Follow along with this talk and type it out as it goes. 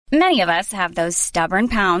Many of us have those stubborn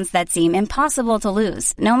pounds that seem impossible to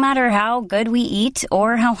lose, no matter how good we eat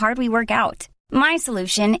or how hard we work out. My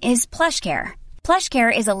solution is PlushCare.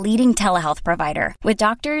 PlushCare is a leading telehealth provider with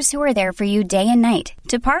doctors who are there for you day and night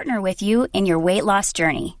to partner with you in your weight loss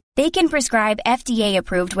journey. They can prescribe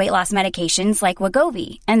FDA-approved weight loss medications like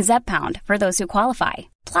Wegovy and Zepbound for those who qualify.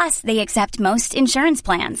 Plus, they accept most insurance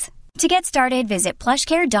plans. To get started, visit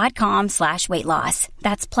plushcare.com/weightloss.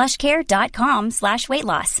 That's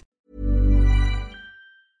plushcare.com/weightloss.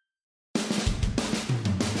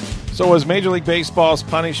 So was Major League Baseball's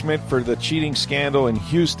punishment for the cheating scandal in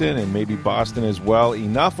Houston and maybe Boston as well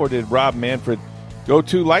enough, or did Rob Manfred go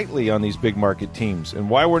too lightly on these big market teams? And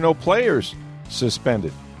why were no players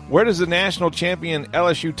suspended? Where does the national champion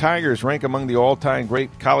LSU Tigers rank among the all-time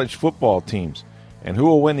great college football teams? And who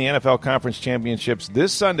will win the NFL Conference Championships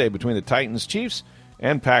this Sunday between the Titans, Chiefs,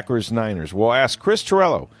 and Packers, Niners? We'll ask Chris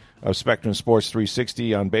Torello of Spectrum Sports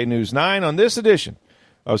 360 on Bay News 9 on this edition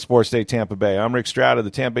of Sports Day Tampa Bay. I'm Rick Stroud of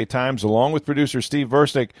the Tampa Bay Times, along with producer Steve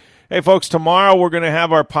Versnick. Hey, folks, tomorrow we're going to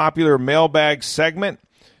have our popular mailbag segment,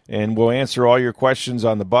 and we'll answer all your questions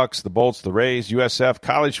on the Bucks, the Bolts, the Rays, USF,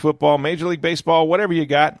 college football, Major League Baseball, whatever you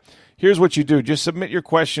got. Here's what you do. Just submit your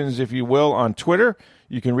questions, if you will, on Twitter.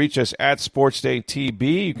 You can reach us at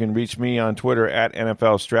SportsDayTB. You can reach me on Twitter at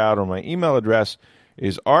NFL Stroud, or my email address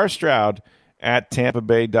is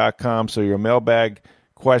rstroud@tampabay.com. So your mailbag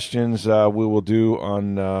questions we will do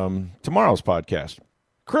on tomorrow's podcast.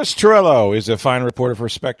 Chris Torello is a fine reporter for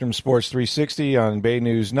Spectrum Sports 360 on Bay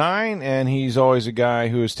News 9, and he's always a guy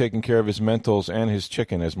who is taking care of his mentals and his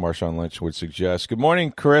chicken, as Marshawn Lynch would suggest. Good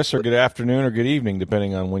morning, Chris, or good afternoon, or good evening,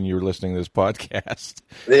 depending on when you're listening to this podcast.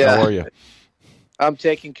 Yeah. How are you? I'm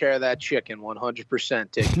taking care of that chicken,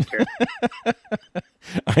 100% taking care of it.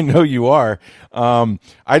 I know you are.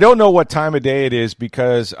 I don't know what time of day it is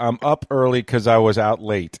because I'm up early because I was out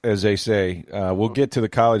late, as they say. We'll get to the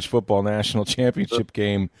college football national championship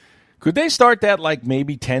game. Could they start that like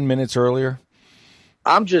maybe 10 minutes earlier?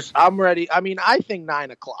 I'm ready. I mean, I think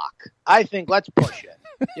 9 o'clock. I think let's push it.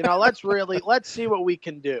 Let's see what we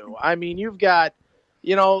can do. I mean, you've got,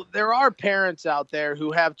 there are parents out there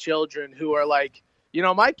who have children who are like,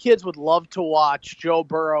 my kids would love to watch Joe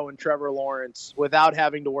Burrow and Trevor Lawrence without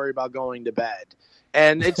having to worry about going to bed.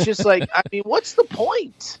 And it's just like, I mean, what's the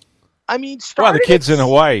point? I mean, the kids in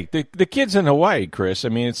Hawaii. The kids in Hawaii, Chris. I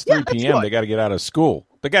mean, it's 3 p.m. Good. They got to get out of school.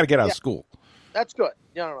 They got to get out of school. That's good.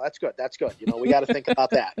 No, that's good. That's good. We got to think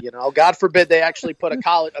about that. God forbid they actually put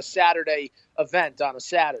a Saturday event on a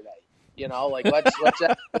Saturday. Let's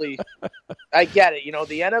actually. I get it.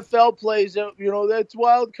 The NFL plays. That's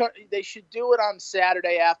wild card. They should do it on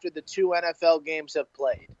Saturday after the 2 NFL games have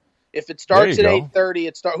played. If it starts at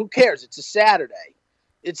 8:30, who cares? It's a Saturday.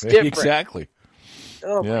 It's different. Exactly.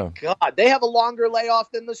 Oh my God! They have a longer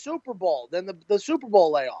layoff than the Super Bowl. The Super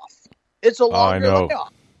Bowl layoff. It's a longer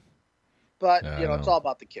layoff. But it's all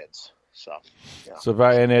about the kids. So. Yeah. So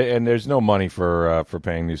and there's no money for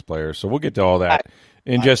paying these players. So we'll get to all that.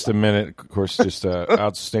 In just a minute, of course, just an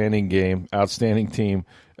outstanding game, outstanding team,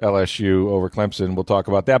 LSU over Clemson. We'll talk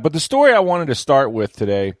about that. But the story I wanted to start with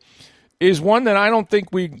today is one that I don't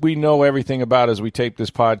think we know everything about as we tape this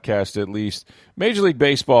podcast, at least. Major League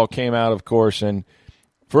Baseball came out, of course, and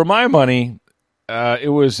for my money,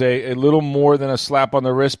 it was a little more than a slap on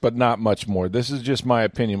the wrist, but not much more. This is just my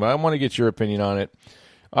opinion, but I want to get your opinion on it.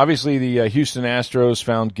 Obviously, the Houston Astros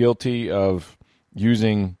found guilty of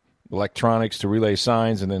using electronics to relay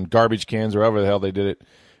signs and then garbage cans or however the hell they did it.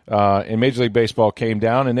 And Major League Baseball came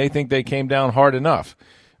down, and they think they came down hard enough.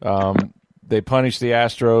 They punished the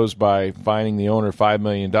Astros by fining the owner $5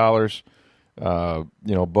 million.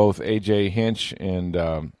 Both A.J. Hinch and,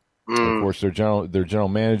 of course, their general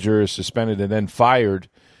manager is suspended and then fired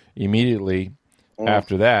immediately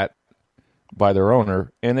after that by their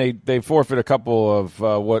owner. And they forfeit a couple of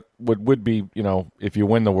what would be, if you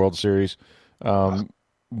win the World Series,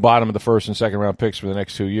 bottom of the first and second round picks for the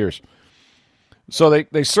next 2 years. So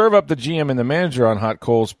they serve up the GM and the manager on hot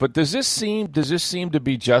coals. But does this seem to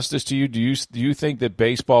be justice to you? Do you think that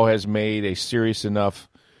baseball has made a serious enough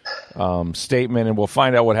statement? And we'll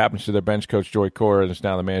find out what happens to their bench coach Joey Cora, and is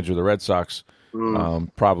now the manager of the Red Sox.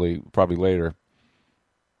 Probably later.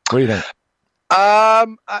 What do you think? I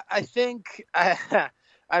think.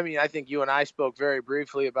 I think you and I spoke very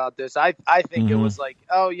briefly about this. I think it was like,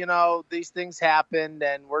 these things happened,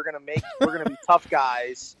 and we're gonna be tough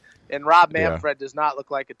guys. And Rob Manfred does not look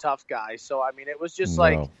like a tough guy. So it was just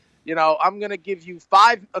I'm gonna give you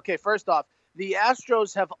 5. Okay, first off, the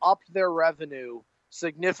Astros have upped their revenue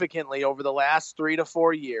significantly over the last 3 to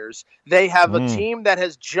 4 years. They have a team that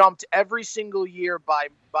has jumped every single year by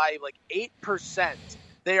like 8%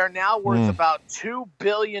 They are now worth about $2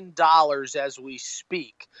 billion as we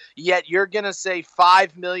speak. Yet you're going to say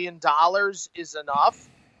 $5 million is enough?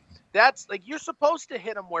 That's like, you're supposed to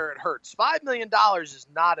hit them where it hurts. $5 million is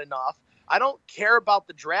not enough. I don't care about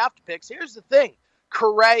the draft picks. Here's the thing.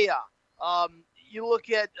 Correa, you look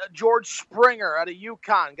at George Springer out of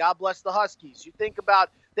UConn. God bless the Huskies. You think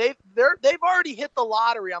about they've already hit the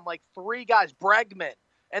lottery on like 3 guys. Bregman.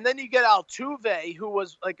 And then you get Altuve, who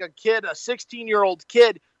was like a 16-year-old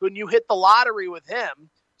kid, when you hit the lottery with him.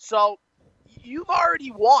 So you've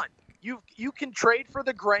already won. You can trade for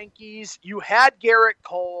the Greinke's. You had Garrett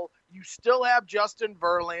Cole. You still have Justin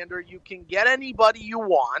Verlander. You can get anybody you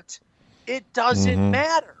want. It doesn't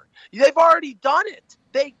matter. They've already done it.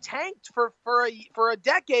 They tanked for a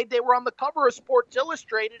decade. They were on the cover of Sports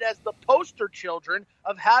Illustrated as the poster children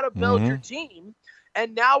of how to build your team.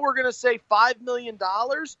 And now we're going to say $5 million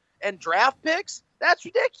and draft picks? That's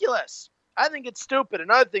ridiculous. I think it's stupid.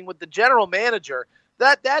 Another thing with the general manager,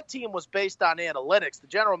 that team was based on analytics. The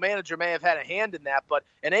general manager may have had a hand in that, but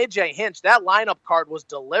in A.J. Hinch, that lineup card was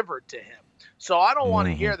delivered to him. So I don't want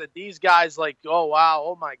to hear that these guys like, oh, wow,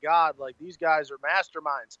 oh, my God, like these guys are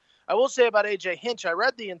masterminds. I will say about A.J. Hinch, I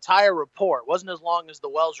read the entire report. It wasn't as long as the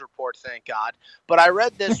Wells report, thank God. But I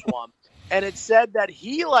read this one, and it said that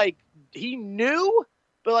he knew,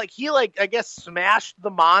 but I guess smashed the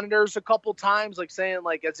monitors a couple times, like saying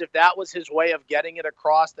like as if that was his way of getting it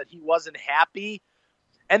across that he wasn't happy.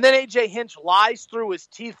 And then A.J. Hinch lies through his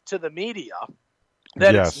teeth to the media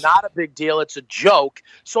that it's not a big deal, it's a joke.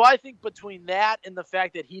 So I think between that and the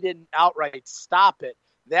fact that he didn't outright stop it,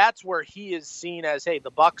 that's where he is seen as, hey,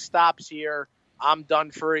 the buck stops here. I'm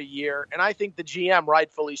done for a year. And I think the GM,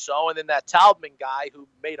 rightfully so. And then that Taubman guy who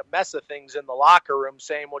made a mess of things in the locker room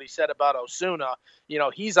saying what he said about Osuna,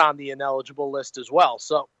 he's on the ineligible list as well.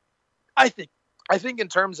 So I think in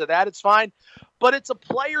terms of that, it's fine. But it's a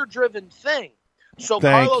player-driven thing. So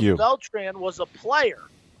Carlos Beltran was a player.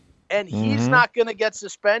 And he's not going to get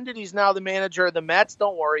suspended. He's now the manager of the Mets.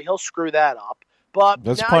 Don't worry. He'll screw that up. But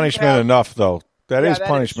that's punishment enough, though. That is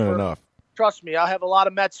punishment enough. Trust me, I have a lot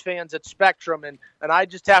of Mets fans at Spectrum, and I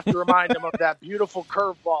just have to remind them of that beautiful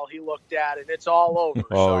curveball he looked at, and it's all over.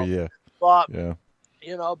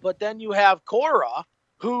 But then you have Cora,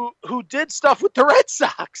 who did stuff with the Red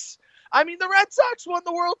Sox. I mean, the Red Sox won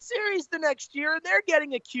the World Series the next year, and they're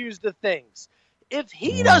getting accused of things. If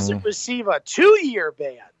he doesn't receive a 2-year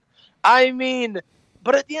ban,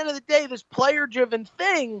 but at the end of the day, this player-driven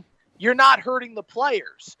thing, you're not hurting the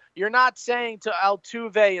players. You're not saying to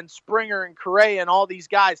Altuve and Springer and Correa and all these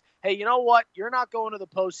guys, hey, you know what? You're not going to the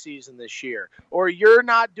postseason this year, or you're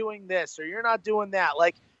not doing this, or you're not doing that.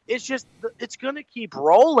 Like, it's going to keep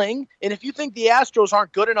rolling. And if you think the Astros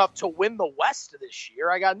aren't good enough to win the West this year,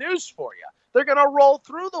 I got news for you. They're going to roll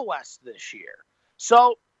through the West this year.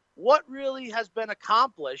 So what really has been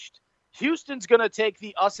accomplished, Houston's going to take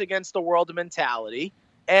the us against the world mentality.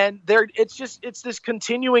 And it's this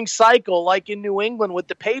continuing cycle like in New England with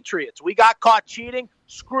the Patriots. We got caught cheating.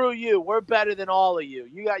 Screw you. We're better than all of you.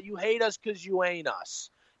 You hate us because you ain't us.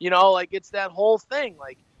 It's that whole thing,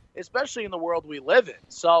 like, especially in the world we live in.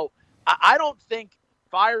 So I don't think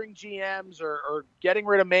firing GMs or getting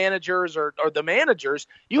rid of managers or the managers,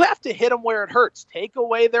 you have to hit them where it hurts. Take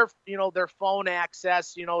away their phone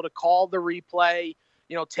access, to call the replay,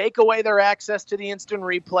 take away their access to the instant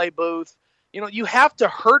replay booth. You have to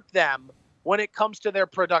hurt them when it comes to their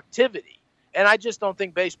productivity. And I just don't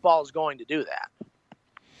think baseball is going to do that.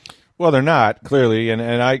 Well, they're not, clearly.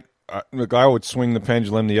 And I would swing the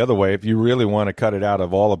pendulum the other way if you really want to cut it out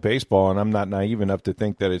of all of baseball. And I'm not naive enough to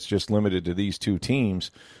think that it's just limited to these 2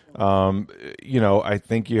 teams. I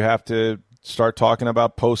think you have to start talking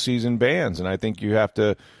about postseason bans. And I think you have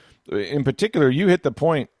to, in particular, you hit the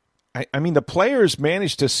point. I mean, the players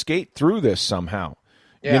managed to skate through this somehow.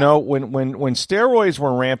 Yeah. When steroids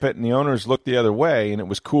were rampant and the owners looked the other way and it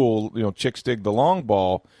was cool, chicks dig the long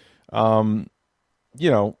ball,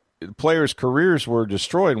 players' careers were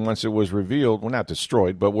destroyed once it was revealed. Well, not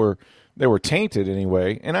destroyed, but they were tainted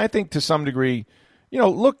anyway. And I think to some degree,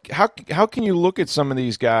 look, how can you look at some of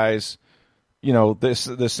these guys,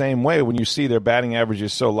 the same way when you see their batting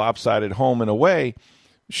averages so lopsided home and away?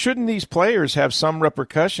 Shouldn't these players have some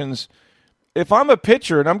repercussions? If I'm a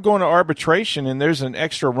pitcher and I'm going to arbitration and there's an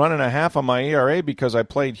extra 1.5 on my ERA because I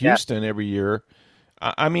played Houston every year,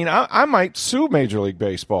 I might sue Major League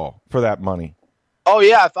Baseball for that money. Oh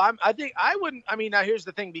yeah, I think I wouldn't. I mean, now here's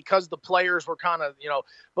the thing: because the players were kind of,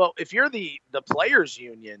 but if you're the players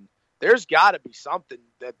union, there's got to be something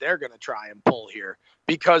that they're going to try and pull here,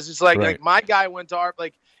 because it's like my guy went to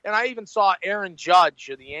And I even saw Aaron Judge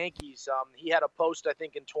of the Yankees. He had a post, I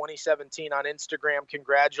think, in 2017 on Instagram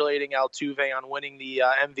congratulating Altuve on winning the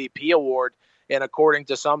MVP award. And according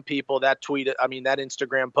to some people, that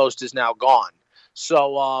Instagram post is now gone.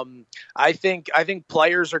 So I think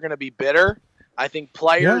players are going to be bitter. I think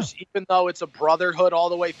players, even though it's a brotherhood all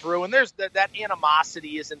the way through, and there's that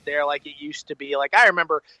animosity isn't there like it used to be. Like I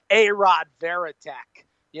remember A-Rod Veritek.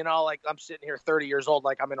 You know, like I'm sitting here 30 years old,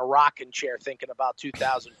 like I'm in a rocking chair thinking about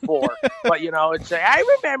 2004. But, it's like, I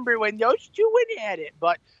remember when those two went at it.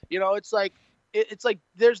 But, it's like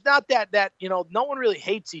there's not that, no one really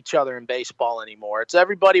hates each other in baseball anymore. It's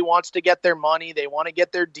everybody wants to get their money. They want to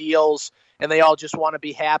get their deals, and they all just want to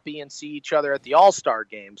be happy and see each other at the All-Star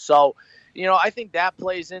game. So, I think that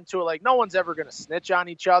plays into it. Like no one's ever going to snitch on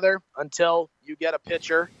each other until you get a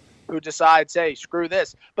pitcher who decides, hey, screw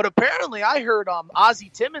this. But apparently I heard Ozzie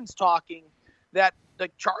Timmons talking that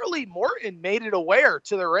like Charlie Morton made it aware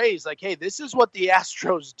to the Rays, like, hey, this is what the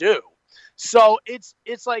Astros do. So it's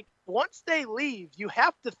like once they leave, you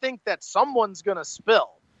have to think that someone's going to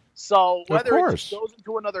spill. So whether it just goes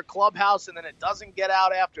into another clubhouse and then it doesn't get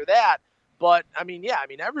out after that. But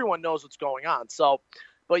everyone knows what's going on. So,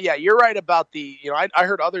 but yeah, you're right about I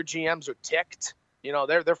heard other GMs are ticked.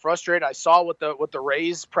 They're frustrated. I saw what the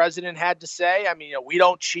Rays president had to say. We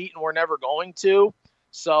don't cheat and we're never going to.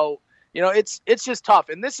 So, it's just tough.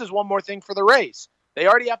 And this is one more thing for the Rays. They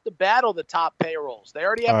already have to battle the top payrolls. They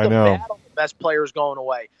already have to battle the best players going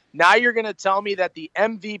away. Now you're going to tell me that the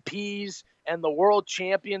MVPs and the world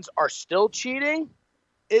champions are still cheating?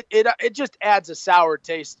 It just adds a sour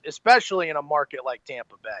taste, especially in a market like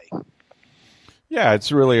Tampa Bay. Yeah,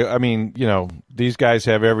 it's really, these guys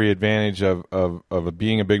have every advantage of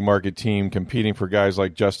being a big market team, competing for guys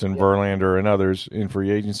like Justin Verlander and others in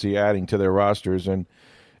free agency, adding to their rosters, and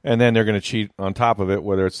then they're going to cheat on top of it,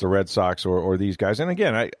 whether it's the Red Sox or these guys. And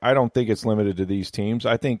again, I don't think it's limited to these teams.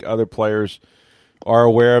 I think other players are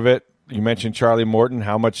aware of it. You mentioned Charlie Morton.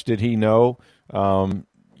 How much did he know? What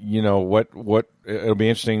it'll be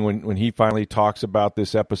interesting when he finally talks about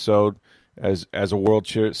this episode as a World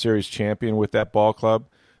Series champion with that ball club,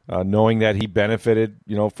 knowing that he benefited,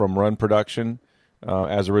 from run production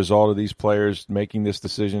as a result of these players making this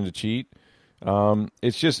decision to cheat.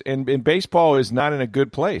 It's just, and baseball is not in a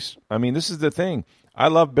good place. This is the thing. I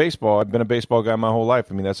love baseball. I've been a baseball guy my whole life.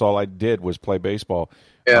 That's all I did was play baseball.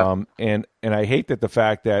 Yeah. And I hate that the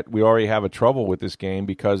fact that we already have a trouble with this game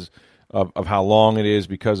because of how long it is,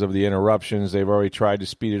 because of the interruptions. They've already tried to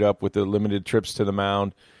speed it up with the limited trips to the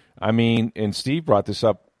mound. And Steve brought this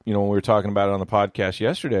up, when we were talking about it on the podcast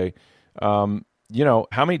yesterday. How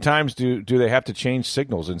many times do they have to change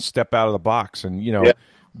signals and step out of the box and,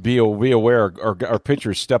 be aware, or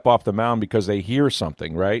pitchers step off the mound because they hear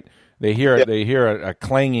something, right? They hear a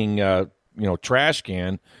clanging, trash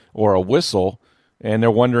can or a whistle, and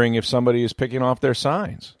they're wondering if somebody is picking off their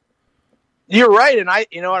signs. You're right, and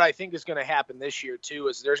what I think is going to happen this year too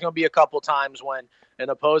is there's going to be a couple times when an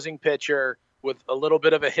opposing pitcher with a little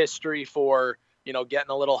bit of a history for, getting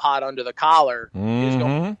a little hot under the collar is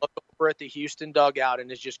going to look over at the Houston dugout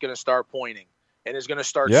and is just going to start pointing and is going to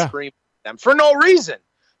start screaming at them for no reason.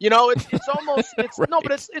 It's almost, right. No,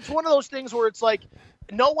 but it's one of those things where it's like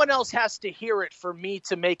no one else has to hear it for me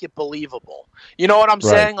to make it believable. You know what I'm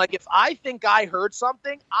saying? Like if I think I heard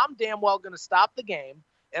something, I'm damn well going to stop the game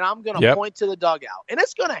and I'm going to point to the dugout, and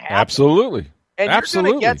it's going to happen. Absolutely. And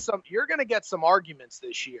you're going to get some arguments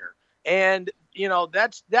this year. And,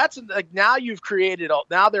 that's like now you've created,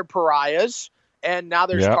 now they're pariahs and now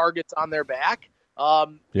there's targets on their back.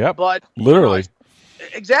 But literally.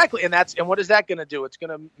 Exactly. And what is that going to do? It's going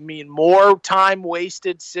to mean more time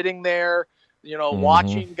wasted sitting there,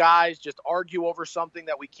 watching guys just argue over something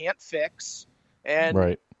that we can't fix.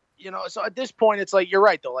 And, so at this point, it's like, you're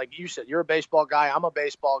right, though. Like you said, you're a baseball guy. I'm a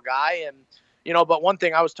baseball guy. And, but one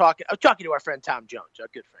thing I was talking to our friend Tom Jones, a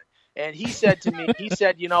good friend. And he said to me,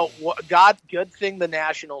 good thing the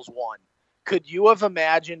Nationals won. Could you have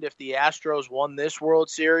imagined if the Astros won this World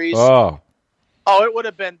Series? Oh, it would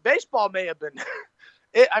have been, baseball may have been,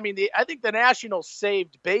 I think the Nationals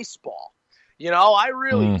saved baseball. I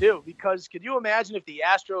really do, because could you imagine if the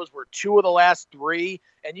Astros were 2 of the last 3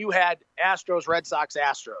 and you had Astros, Red Sox,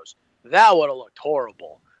 Astros? That would have looked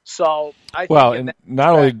horrible. So I think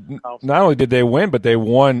not only did they win, but they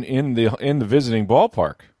won in the visiting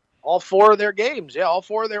ballpark. All 4 of their games, all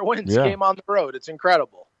 4 of their wins came on the road. It's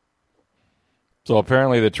incredible. So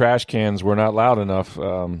apparently the trash cans were not loud enough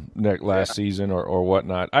last season or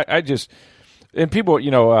whatnot. I just – and people,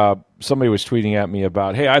 somebody was tweeting at me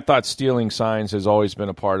about, hey, I thought stealing signs has always been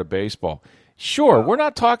a part of baseball. Sure, we're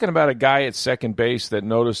not talking about a guy at second base that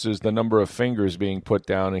notices the number of fingers being put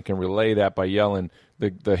down and can relay that by yelling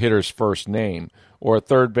the hitter's first name, or a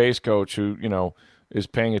third base coach who, is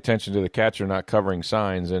paying attention to the catcher not covering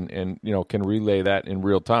signs and can relay that in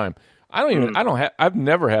real time. I've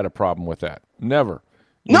never had a problem with that. Never.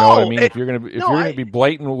 You know what I mean? If you're going to be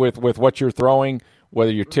blatant with what you're throwing,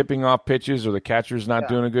 whether you're tipping off pitches or the catcher's not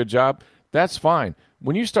doing a good job, that's fine.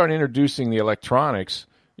 When you start introducing the electronics,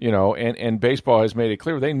 and baseball has made it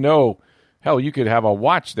clear, they know, hell, you could have a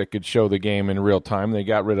watch that could show the game in real time. They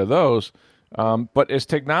got rid of those. But as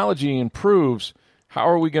technology improves, how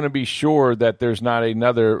are we going to be sure that there's not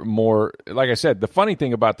another more, like I said, the funny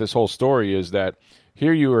thing about this whole story is that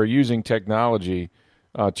here you are using technology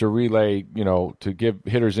to relay, to give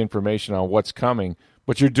hitters information on what's coming,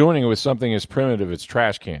 but you're doing it with something as primitive as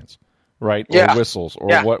trash cans, right? Or whistles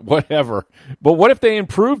or whatever. But what if they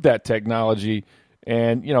improve that technology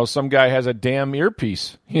and, some guy has a damn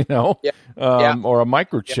earpiece, or a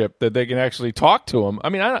microchip that they can actually talk to him? I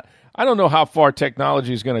mean, I don't know how far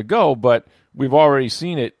technology is going to go, but we've already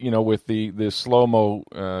seen it, with the slow-mo,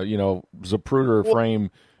 Zapruder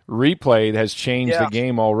frame replay has changed the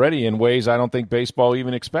game already in ways I don't think baseball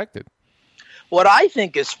even expected. What I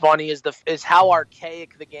think is funny is how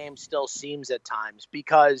archaic the game still seems at times,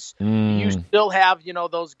 because you still have,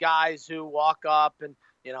 those guys who walk up and,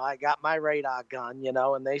 I got my radar gun,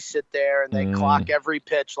 and they sit there and they clock every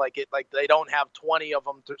pitch like they don't have 20 of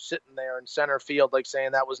them sitting there in center field, like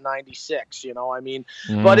saying that was 96,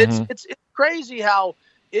 but it's crazy how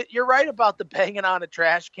you're right about the banging on a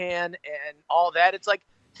trash can and all that. It's like,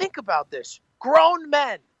 think about this. Grown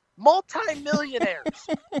men, multimillionaires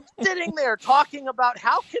sitting there talking about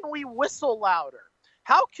how can we whistle louder?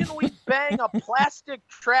 How can we bang a plastic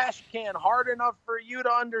trash can hard enough for you to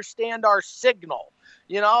understand our signal?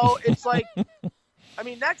 It's like,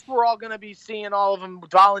 next we're all going to be seeing all of them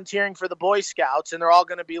volunteering for the Boy Scouts, and they're all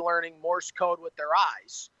going to be learning Morse code with their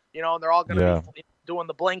eyes, and they're all going to be doing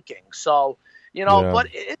the blinking. So, but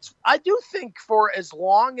I do think for as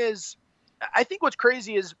long as, I think what's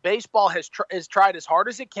crazy is baseball has tried as hard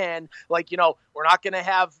as it can. Like, we're not going to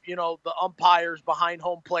have, the umpires behind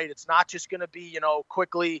home plate. It's not just going to be,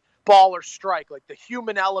 quickly ball or strike. Like, the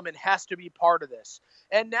human element has to be part of this.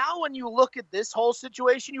 And now when you look at this whole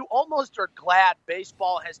situation, you almost are glad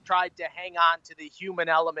baseball has tried to hang on to the human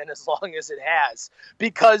element as long as it has.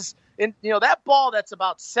 Because, that ball that's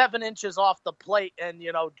about 7 inches off the plate and,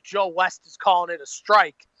 Joe West is calling it a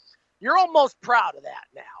strike, you're almost proud of that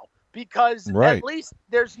now. Because at least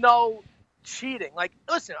there's no cheating. Like,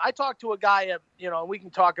 listen, I talked to a guy, and we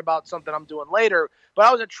can talk about something I'm doing later, but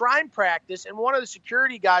I was at Shrine practice, and one of the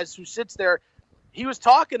security guys who sits there, he was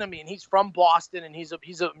talking to me, and he's from Boston, and he's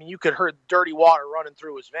you could hear dirty water running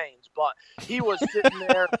through his veins, but he was sitting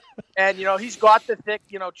there, and, he's got the thick,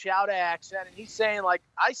 Chowda accent, and he's saying, like,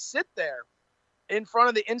 I sit there in front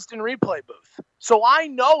of the instant replay booth. So I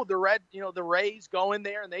know the Rays go in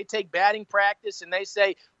there and they take batting practice and they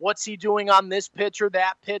say, what's he doing on this pitch or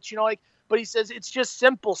that pitch? But he says it's just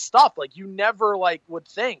simple stuff. Like, you never would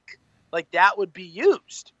think like that would be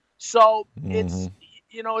used. So it's,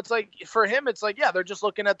 it's like for him, it's like, they're just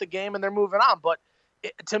looking at the game and they're moving on. But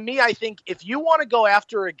to me, I think if you want to go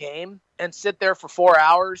after a game and sit there for 4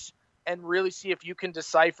 hours and really see if you can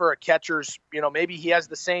decipher a catcher's, maybe he has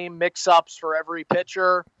the same mix-ups for every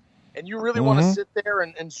pitcher, and you really want to sit there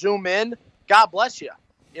and zoom in, God bless you.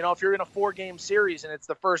 If you're in a 4-game series and it's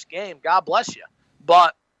the first game, God bless you.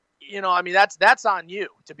 But, that's on you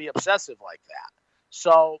to be obsessive like that.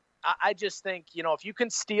 So I just think, if you can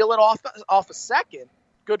steal it off a second,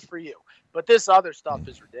 good for you. But this other stuff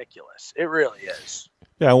is ridiculous. It really is.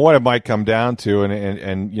 Yeah, and what it might come down to,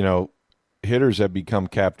 and hitters have become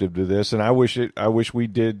captive to this, and I wish we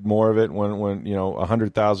did more of it when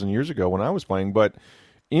 100,000 years ago when I was playing. But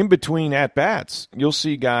in between at bats, you'll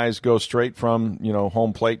see guys go straight from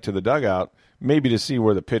home plate to the dugout, maybe to see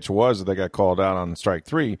where the pitch was that they got called out on strike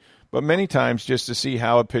 3, but many times just to see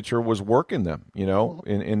how a pitcher was working them,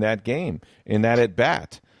 in that game, in that at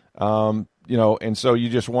bat, and so you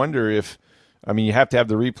just wonder if. You have to have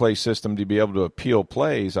the replay system to be able to appeal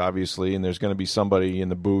plays, obviously, and there's going to be somebody in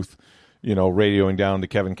the booth radioing down to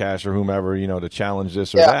Kevin Cash or whomever, to challenge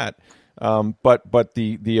this or that. But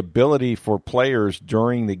the ability for players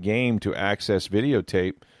during the game to access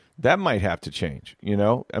videotape, that might have to change.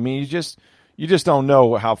 You just don't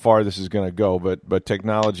know how far this is going to go. But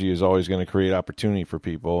technology is always going to create opportunity for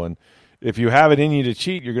people. And if you have it in you to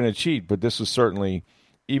cheat, you're going to cheat. But this was certainly,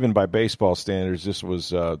 even by baseball standards, this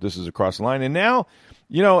is across the line. And now,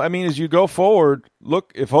 I mean, as you go forward,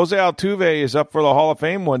 look, if Jose Altuve is up for the Hall of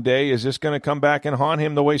Fame one day, is this going to come back and haunt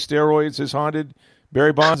him the way steroids has haunted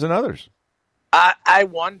Barry Bonds and others? I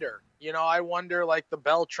wonder. I wonder, like the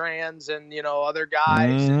Beltrans and, other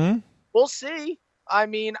guys. Mm-hmm. We'll see. I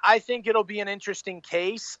mean, I think it'll be an interesting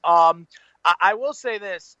case. I will say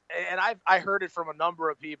this, and I heard it from a number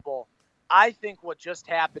of people. I think what just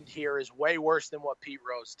happened here is way worse than what Pete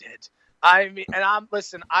Rose did. I mean, and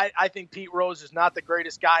I think Pete Rose is not the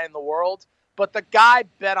greatest guy in the world, but the guy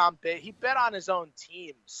bet on his own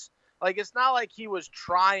teams. Like, it's not like he was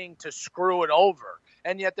trying to screw it over.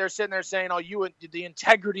 And yet they're sitting there saying, the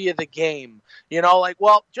integrity of the game,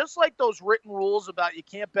 well, just like those written rules about you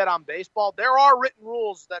can't bet on baseball, there are written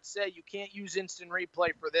rules that say you can't use instant replay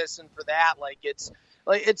for this and for that.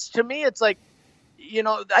 To me, it's like,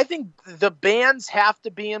 I think the bans have to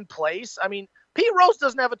be in place. I mean, Pete Rose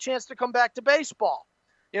doesn't have a chance to come back to baseball.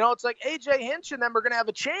 It's like AJ Hinch and them are going to have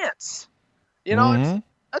a chance.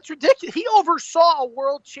 That's ridiculous. He oversaw a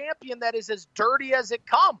world champion that is as dirty as it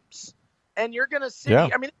comes. And you're going to see, I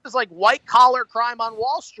mean, this is like white collar crime on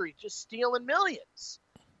Wall Street, just stealing millions.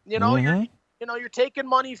 You're taking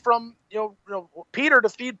money from, Peter to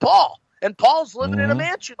feed Paul, and Paul's living in a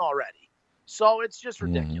mansion already. So it's just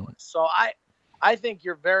ridiculous. So I think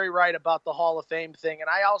you're very right about the Hall of Fame thing. And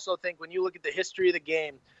I also think when you look at the history of the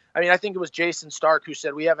game, I mean, I think it was Jason Stark who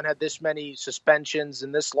said we haven't had this many suspensions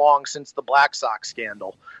and this long since the Black Sox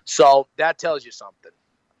scandal. So that tells you something.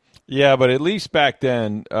 Yeah, but at least back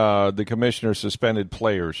then, the commissioner suspended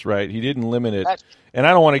players, right? He didn't limit it. And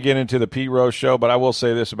I don't want to get into the Pete Rose show, but I will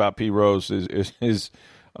say this about Pete Rose is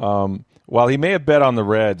while he may have bet on the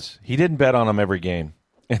Reds, he didn't bet on them every game.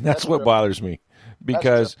 And that's what bothers me,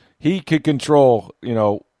 because he could control,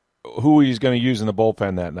 who he's going to use in the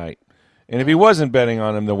bullpen that night. And if he wasn't betting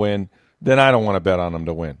on him to win, then I don't want to bet on him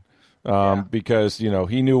to win. Because,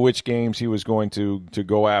 he knew which games he was going to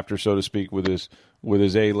go after, so to speak, with his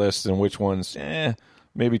A-list, and which ones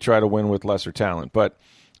maybe try to win with lesser talent. But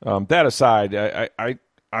that aside,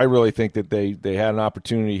 I really think that they had an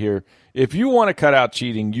opportunity here. If you want to cut out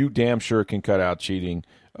cheating, you damn sure can cut out cheating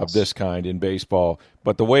of this kind in baseball.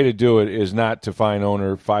 But the way to do it is not to fine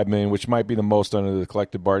owner $5 million, which might be the most under the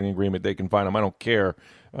collective bargaining agreement they can fine them. I don't care.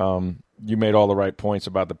 You made all the right points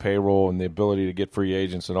about the payroll and the ability to get free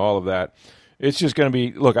agents and all of that. It's just going to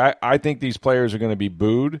be – look, I think these players are going to be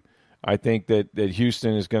booed. I think that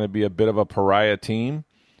Houston is going to be a bit of a pariah team.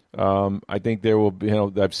 I think there will be,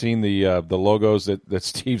 I've seen the logos that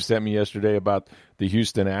Steve sent me yesterday about the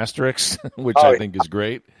Houston Asterisks, which I think is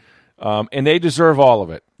great. And they deserve all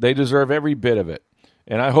of it. They deserve every bit of it.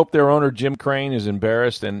 And I hope their owner, Jim Crane, is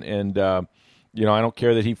embarrassed. And I don't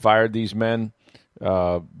care that he fired these men.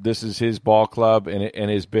 This is his ball club, and it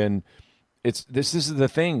has been. This is the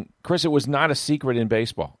thing, Chris. It was not a secret in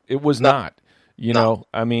baseball. It was not.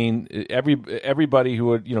 I mean, everybody who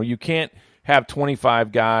would, you can't have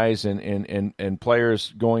 25 guys and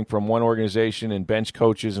players going from one organization and bench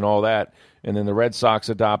coaches and all that, and then the Red Sox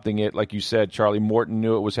adopting it. Like you said, Charlie Morton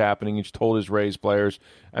knew it was happening. He told his Rays players.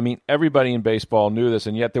 I mean, everybody in baseball knew this,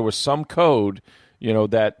 and yet there was some code,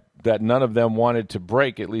 that none of them wanted to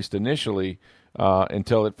break, at least initially,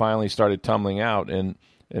 until it finally started tumbling out, and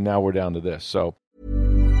now we're down to this. So.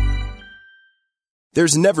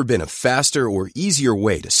 There's never been a faster or easier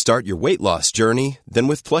way to start your weight loss journey than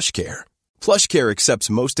with PlushCare. PlushCare accepts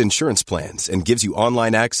most insurance plans and gives you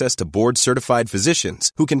online access to board-certified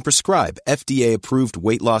physicians who can prescribe FDA-approved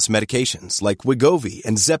weight loss medications like Wegovy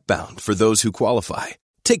and Zepbound for those who qualify.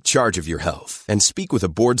 Take charge of your health and speak with a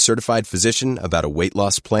board-certified physician about a weight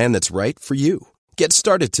loss plan that's right for you. Get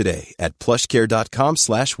started today at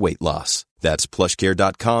plushcare.com/weight loss. That's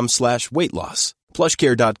plushcare.com/weight loss.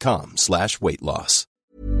 plushcare.com/weight loss.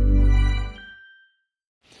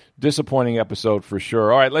 Disappointing episode for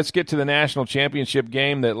sure. All right, let's get to the national championship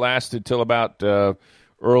game that lasted till about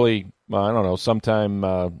early,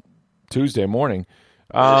 sometime Tuesday morning.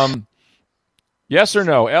 Yes or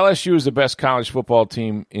no, LSU is the best college football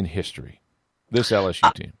team in history, this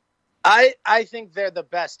LSU team? I think they're the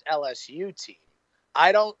best LSU team.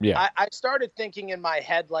 I started thinking in my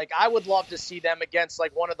head, like, I would love to see them against,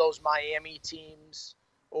 like, one of those Miami teams,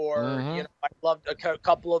 or, I'd love a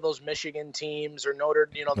couple of those Michigan teams, or or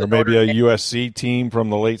maybe a USC team from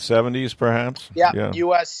the late 70s, perhaps. Yeah,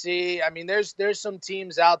 USC. I mean, there's some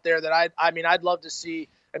teams out there that I'd love to see.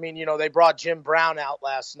 I mean, they brought Jim Brown out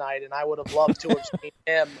last night, and I would have loved to have seen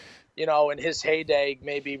him, in his heyday,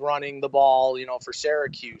 maybe running the ball, for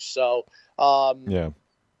Syracuse. So,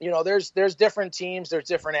 there's different teams, there's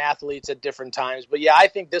different athletes at different times. But, yeah, I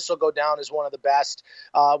think this will go down as one of the best.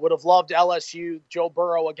 Would have loved LSU, Joe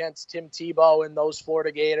Burrow against Tim Tebow and those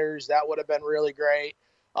Florida Gators. That would have been really great.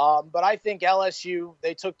 But I think LSU,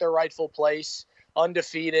 they took their rightful place,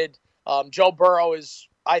 undefeated. Joe Burrow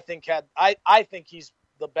I think he's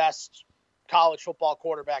the best college football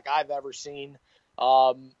quarterback I've ever seen.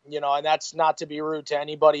 And that's not to be rude to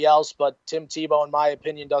anybody else, but Tim Tebow, in my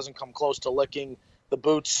opinion, doesn't come close to licking the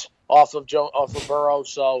boots off of Burrow.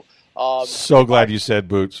 So, so glad you said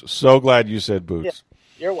boots. So glad you said boots.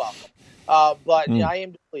 Yeah, you're welcome. Yeah, I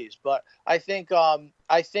am pleased. But I think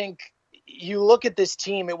you look at this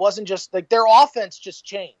team, it wasn't just like their offense just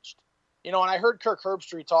changed. And I heard Kirk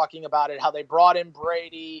Herbstreit talking about it, how they brought in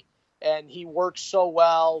Brady and he works so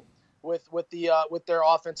well with their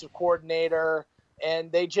offensive coordinator.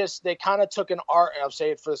 And they kind of took I'll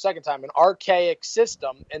say it for the second time, an archaic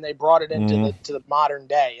system, and they brought it into the modern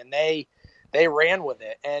day, and they ran with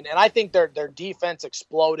it. And I think their defense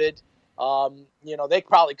exploded. They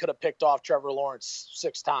probably could have picked off Trevor Lawrence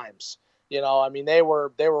 6 times. They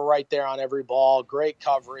were right there on every ball. Great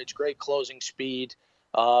coverage, great closing speed.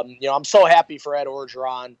 I'm so happy for Ed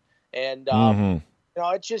Orgeron, and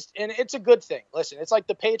it's a good thing. Listen, it's like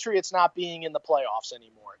the Patriots not being in the playoffs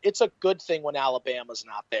anymore. It's a good thing when Alabama's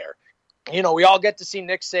not there. We all get to see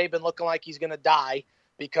Nick Saban looking like he's going to die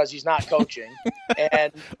because he's not coaching.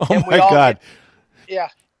 And my God. Yeah.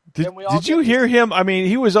 Did you hear him? I mean,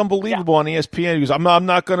 he was unbelievable on ESPN. He goes, I'm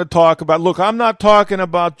not going to talk about – look, I'm not talking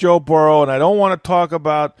about Joe Burrow, and I don't want to talk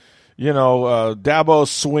about – Dabo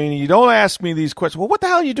Swinney. You don't ask me these questions. Well, what the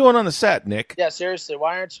hell are you doing on the set, Nick? Yeah, seriously.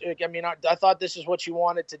 Why aren't you? I mean, I thought this is what you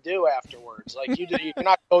wanted to do afterwards. Like, you're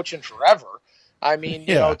not coaching forever. I mean,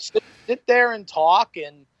 sit there and talk.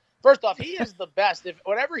 And first off, he is the best.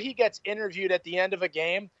 Whenever he gets interviewed at the end of a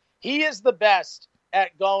game, he is the best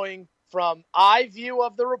at going from eye view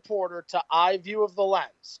of the reporter to eye view of the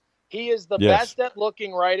lens. He is the best at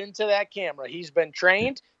looking right into that camera. He's been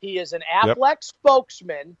trained. He is an Affleck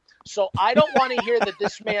spokesman. So I don't want to hear that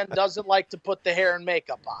this man doesn't like to put the hair and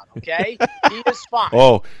makeup on, okay? He is fine.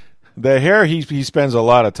 Oh, the hair he spends a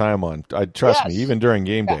lot of time on. Trust me, even during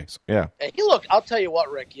game days. Yeah. And I'll tell you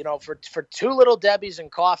what, Rick, for 2 Little Debbies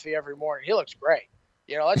and coffee every morning, he looks great.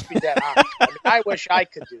 Let's be dead honest. I mean, I wish I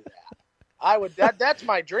could do that. I would. That's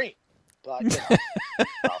my dream. But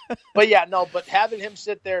but having him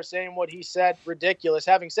sit there saying what he said, ridiculous.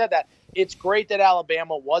 Having said that, it's great that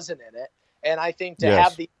Alabama wasn't in it. And I think to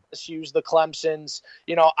have the LSUs, the Clemsons,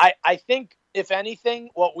 I think, if anything,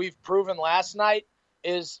 what we've proven last night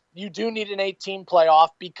is you do need an 8-team playoff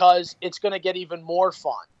because it's going to get even more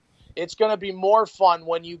fun. It's going to be more fun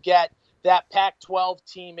when you get that Pac-12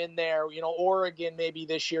 team in there. Oregon maybe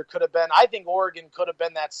this year could have been – I think Oregon could have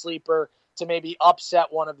been that sleeper to maybe upset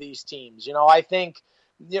one of these teams. I think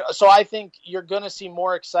you're going to see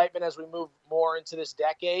more excitement as we move more into this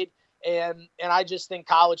decade. And I just think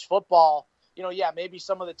college football – maybe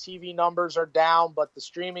some of the TV numbers are down, but the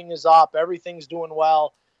streaming is up. Everything's doing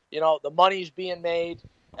well. The money's being made.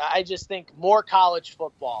 I just think more college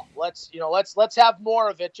football. Let's have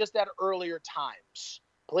more of it just at earlier times,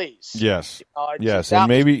 please. Yes. Yes. And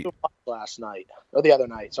maybe last night or the other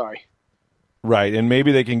night. Sorry. Right. And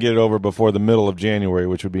maybe they can get it over before the middle of January,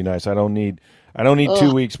 which would be nice. I don't need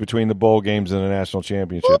 2 weeks between the bowl games and the national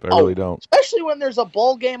championship. I really don't. Especially when there's a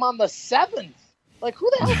bowl game on the 7th. Like, who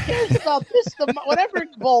the hell cares about this? Whatever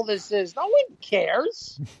bowl this is, no one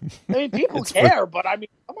cares. I mean, people care, but I mean,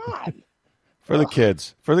 come on. For the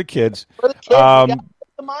kids. For the kids. You got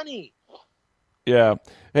the money. Yeah.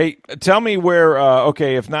 Hey, tell me where,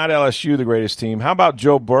 if not LSU, the greatest team, how about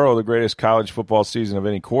Joe Burrow, the greatest college football season of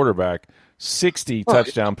any quarterback? 60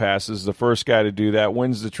 touchdown passes, the first guy to do that,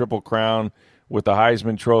 wins the Triple Crown with the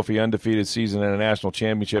Heisman Trophy, undefeated season and a national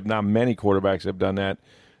championship. Not many quarterbacks have done that.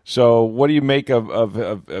 So what do you make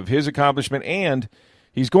of his accomplishment? And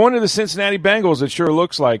he's going to the Cincinnati Bengals, it sure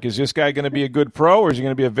looks like. Is this guy going to be a good pro, or is he going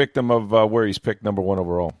to be a victim of where he's picked number 1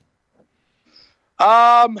 overall?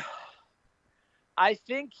 I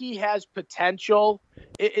think he has potential.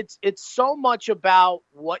 It's so much about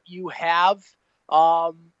what you have.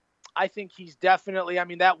 I think he's definitely,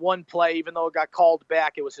 that one play, even though it got called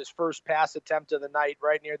back, it was his first pass attempt of the night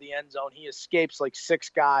right near the end zone. He escapes like 6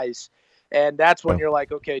 guys. And that's when you're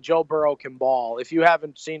like, okay, Joe Burrow can ball. If you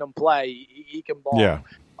haven't seen him play, he can ball.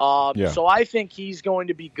 Yeah. So I think he's going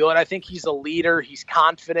to be good. I think he's a leader. He's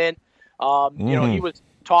confident. He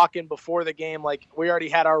talking before the game, like we already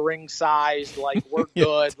had our ring sized, like we're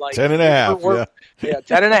good, like 10.5, yeah,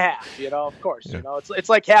 10.5. Of course, it's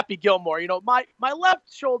like Happy Gilmore. My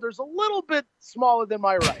left shoulder's a little bit smaller than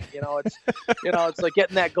my right. It's like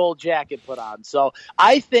getting that gold jacket put on. So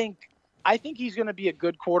I think he's going to be a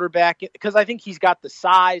good quarterback because I think he's got the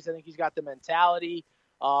size. I think he's got the mentality.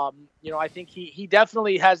 I think he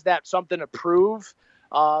definitely has that something to prove.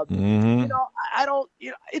 I don't.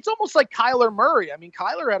 It's almost like Kyler Murray. I mean,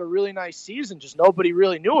 Kyler had a really nice season, just nobody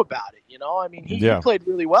really knew about it. I mean, he played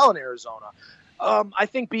really well in Arizona. I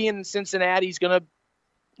think being in Cincinnati is going to,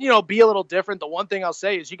 be a little different. The one thing I'll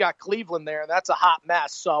say is you got Cleveland there, and that's a hot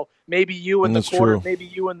mess. So maybe you and maybe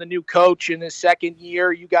you and the new coach in his second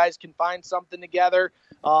year, you guys can find something together.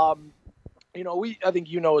 I think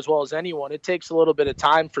as well as anyone, it takes a little bit of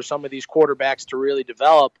time for some of these quarterbacks to really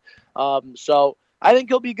develop. So I think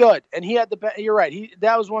he'll be good. And he had you're right.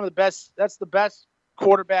 That was one of the best. That's the best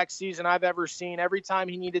quarterback season I've ever seen. Every time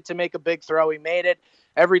he needed to make a big throw, he made it.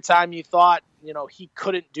 Every time you thought, he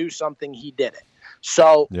couldn't do something, he did it.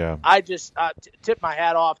 So I just tip my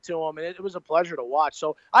hat off to him, and it was a pleasure to watch.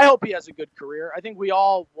 So I hope he has a good career. I think we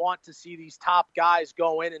all want to see these top guys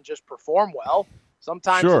go in and just perform well.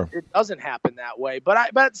 Sometimes it doesn't happen that way. But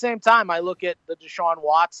at the same time, I look at the Deshaun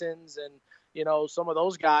Watsons and, some of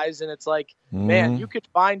those guys, and it's like, man, you could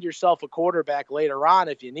find yourself a quarterback later on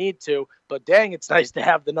if you need to, but dang, it's nice to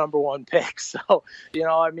have the number one pick. So,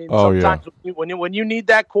 sometimes when you need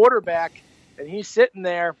that quarterback and he's sitting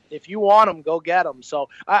there, if you want him, go get him. So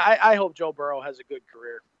I hope Joe Burrow has a good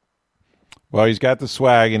career. Well, he's got the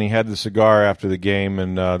swag, and he had the cigar after the game,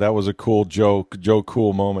 and that was a cool Joe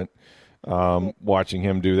Cool moment, watching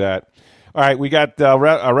him do that. All right, we got I'll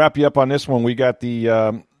wrap you up on this one. We got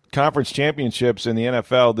the conference championships in the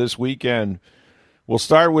NFL this weekend. We'll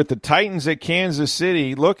start with the Titans at Kansas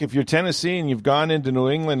City. Look, if you're Tennessee and you've gone into New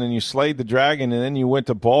England and you slayed the Dragon and then you went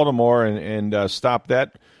to Baltimore and stopped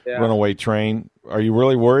that runaway train, are you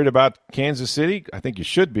really worried about Kansas City? I think you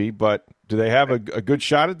should be, but do they have a good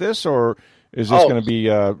shot at this, or is this going to be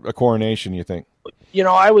a coronation, you think?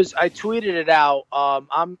 I tweeted it out.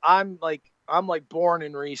 I'm like born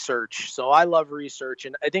in research, so I love research,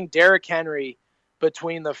 and I think Derrick Henry,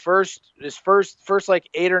 between his first like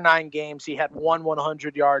 8 or 9 games, he had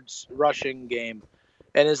 100 yards rushing game,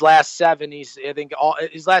 and his last 7, his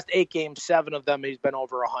last 8 games, 7 of them he's been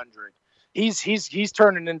over 100. He's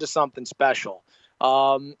turning into something special.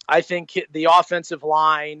 I think the offensive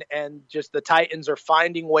line and just the Titans are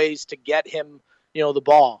finding ways to get him, the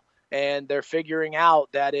ball. And they're figuring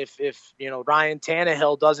out that if Ryan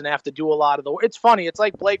Tannehill doesn't have to do a lot of the work. It's funny. It's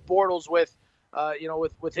like Blake Bortles with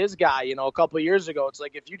his guy, a couple of years ago. It's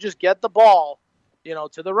like if you just get the ball,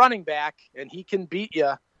 to the running back and he can beat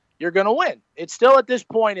you, you're going to win. It's still at this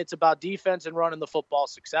point, it's about defense and running the football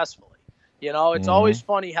successfully. It's always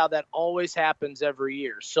funny how that always happens every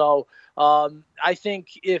year. So I think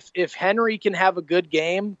if Henry can have a good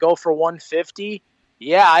game, go for 150,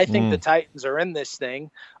 I think the Titans are in this thing.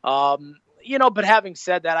 But having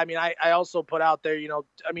said that, I also put out there,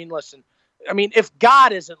 listen, if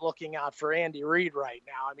God isn't looking out for Andy Reid right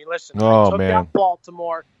now, listen, I took out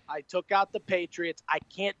Baltimore. I took out the Patriots. I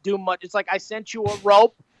can't do much. It's like I sent you a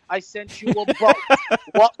rope. I sent you a boat.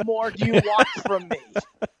 What more do you want from me?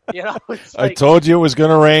 It's like, I told you it was going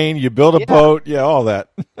to rain. You built a boat. Yeah, all that.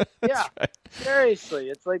 Yeah, right. Seriously.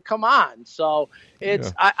 It's like, come on. So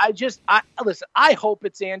it's listen, I hope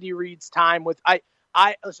it's Andy Reid's time with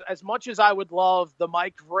listen, as much as I would love the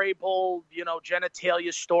Mike Vrabel,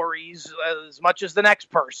 genitalia stories as much as the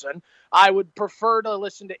next person, I would prefer to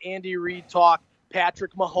listen to Andy Reid talk,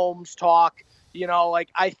 Patrick Mahomes talk.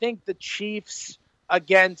 I think the Chiefs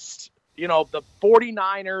against, the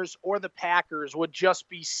 49ers or the Packers would just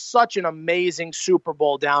be such an amazing Super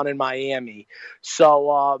Bowl down in Miami. So,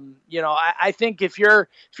 I think if you're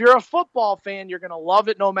a football fan, you're going to love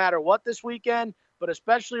it no matter what this weekend. But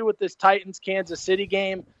especially with this Titans-Kansas City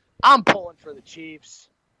game, I'm pulling for the Chiefs.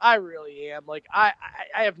 I really am. Like, I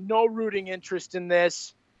have no rooting interest in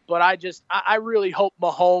this, but I really hope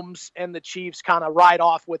Mahomes and the Chiefs kind of ride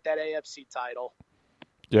off with that AFC title.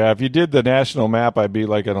 Yeah, if you did the national map, I'd be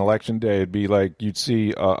like an election day. It'd be like you'd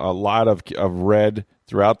see a lot of red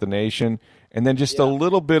throughout the nation, and then just a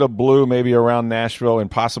little bit of blue maybe around Nashville and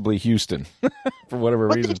possibly Houston for whatever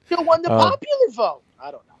reason. They still won the popular vote.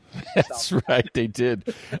 I don't know. That's right, they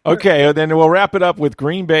did. Okay, then we'll wrap it up with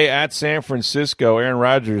Green Bay at San Francisco. Aaron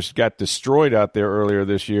Rodgers got destroyed out there earlier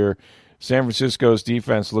this year. San Francisco's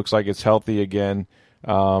defense looks like it's healthy again,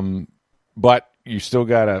 but you still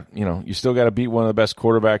gotta beat one of the best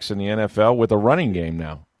quarterbacks in the NFL with a running game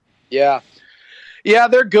now. Yeah, Yeah,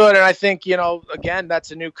 they're good. And I think, again,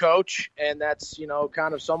 that's a new coach, and that's,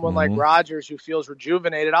 kind of someone like Rodgers who feels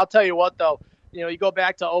rejuvenated. I'll tell you what, though, you go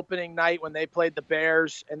back to opening night when they played the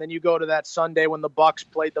Bears, and then you go to that Sunday when the Bucs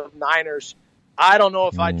played the Niners. I don't know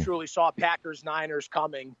if I truly saw Packers-Niners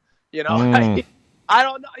coming, I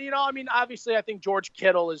don't know. Obviously I think George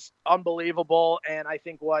Kittle is unbelievable. And I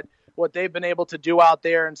think what they've been able to do out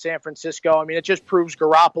there in San Francisco, it just proves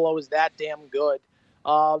Garoppolo is that damn good.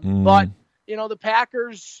 But, the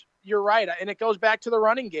Packers, you're right. And it goes back to the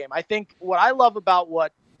running game. I think what I love about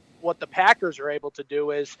what the Packers are able to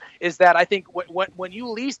do is that I think when you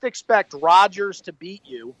least expect Rodgers to beat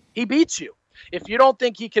you, he beats you. If you don't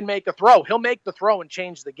think he can make a throw, he'll make the throw and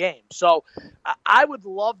change the game. So I would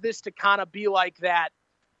love this to kind of be like that,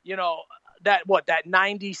 that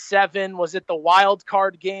 97, was it the wild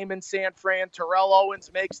card game in San Fran? Terrell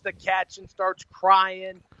Owens makes the catch and starts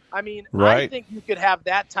crying. I think you could have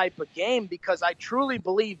that type of game because I truly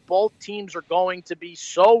believe both teams are going to be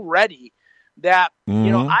so ready that,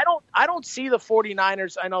 I don't see the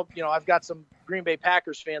 49ers. I know, I've got some Green Bay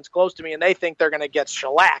Packers fans close to me and they think they're going to get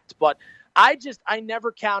shellacked, but I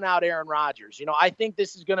never count out Aaron Rodgers. I think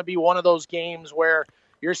this is going to be one of those games where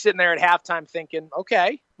you're sitting there at halftime thinking,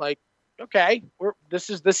 okay, this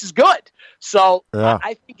is good. So yeah.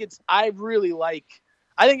 I think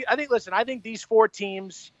these four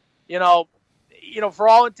teams, for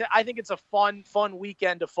all I think it's a fun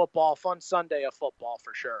weekend of football, fun Sunday of football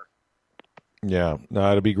for sure. Yeah,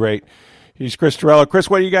 no, it'll be great. He's Chris Torello. Chris,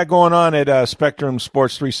 what do you got going on at Spectrum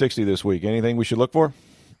Sports 360 this week? Anything we should look for?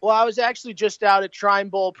 Well, I was actually just out at Shrine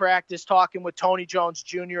Bowl practice talking with Tony Jones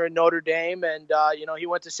Jr. in Notre Dame, and he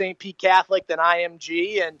went to St. Pete Catholic, then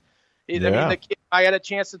IMG, and the kid, I had a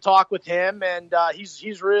chance to talk with him, and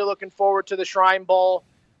he's really looking forward to the Shrine Bowl.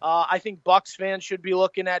 I think Bucs fans should be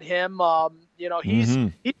looking at him. He's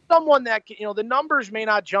someone that the numbers may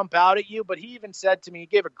not jump out at you, but he even said to me, he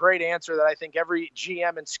gave a great answer that I think every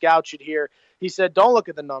GM and scout should hear. He said, "Don't look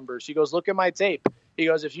at the numbers." He goes, "Look at my tape." He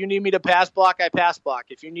goes, "If you need me to pass block, I pass block.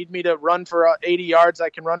 If you need me to run for 80 yards,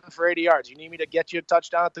 I can run for 80 yards. You need me to get you a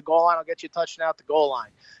touchdown at the goal line, I'll get you a touchdown at the goal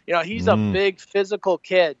line." He's a big physical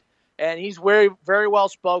kid, and he's very, very well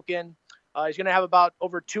spoken. He's going to have about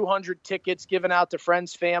over 200 tickets given out to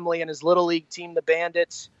friends, family, and his Little League team, the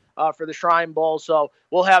Bandits, for the Shrine Bowl. So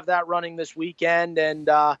we'll have that running this weekend. And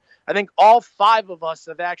I think all five of us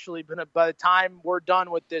have actually been, by the time we're done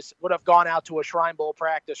with this, would have gone out to a Shrine Bowl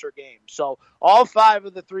practice or game. So all five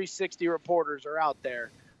of the 360 reporters are out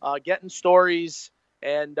there getting stories.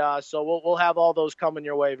 And so we'll have all those coming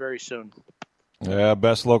your way very soon. Yeah,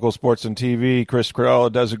 best local sports and TV. Chris Torello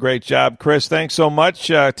does a great job. Chris, thanks so much.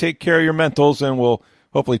 Take care of your mentals, and we'll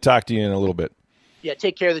hopefully talk to you in a little bit. Yeah,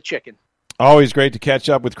 take care of the chicken. Always great to catch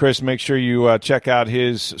up with Chris. Make sure you check out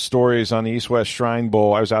his stories on the East-West Shrine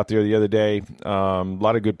Bowl. I was out there the other day. A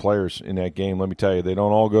lot of good players in that game, let me tell you. They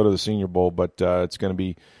don't all go to the Senior Bowl, but it's going to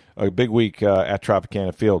be a big week at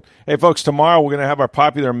Tropicana Field. Hey, folks, tomorrow we're going to have our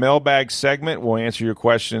popular mailbag segment. We'll answer your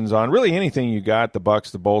questions on really anything you got, the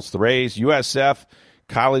Bucks, the Bolts, the Rays, USF,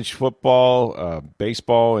 college football,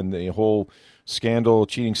 baseball, and the whole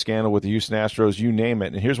cheating scandal with the Houston Astros, you name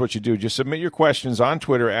it. And here's what you do. Just submit your questions on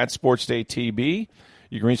Twitter at SportsDayTB.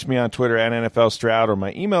 You can reach me on Twitter at NFL Stroud, or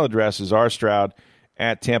my email address is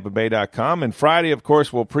rstroud@tampabay.com. And Friday, of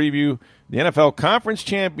course, we'll preview the NFL Conference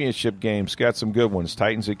Championship games. Got some good ones.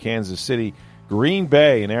 Titans at Kansas City, Green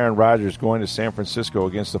Bay, and Aaron Rodgers going to San Francisco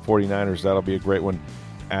against the 49ers. That'll be a great one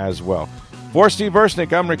as well. For Steve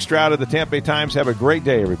Versnick, I'm Rick Stroud of the Tampa Bay Times. Have a great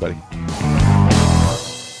day, everybody.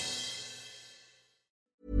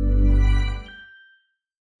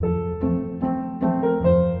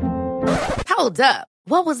 Hold up.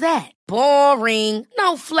 What was that? Boring.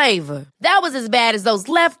 No flavor. That was as bad as those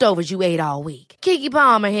leftovers you ate all week. Keke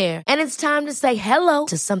Palmer here. And it's time to say hello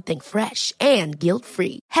to something fresh and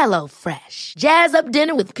guilt-free. Hello Fresh. Jazz up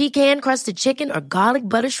dinner with pecan-crusted chicken or garlic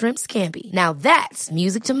butter shrimp scampi. Now that's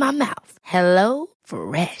music to my mouth. Hello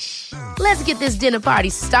Fresh. Let's get this dinner party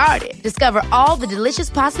started. Discover all the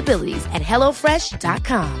delicious possibilities at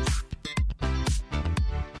HelloFresh.com.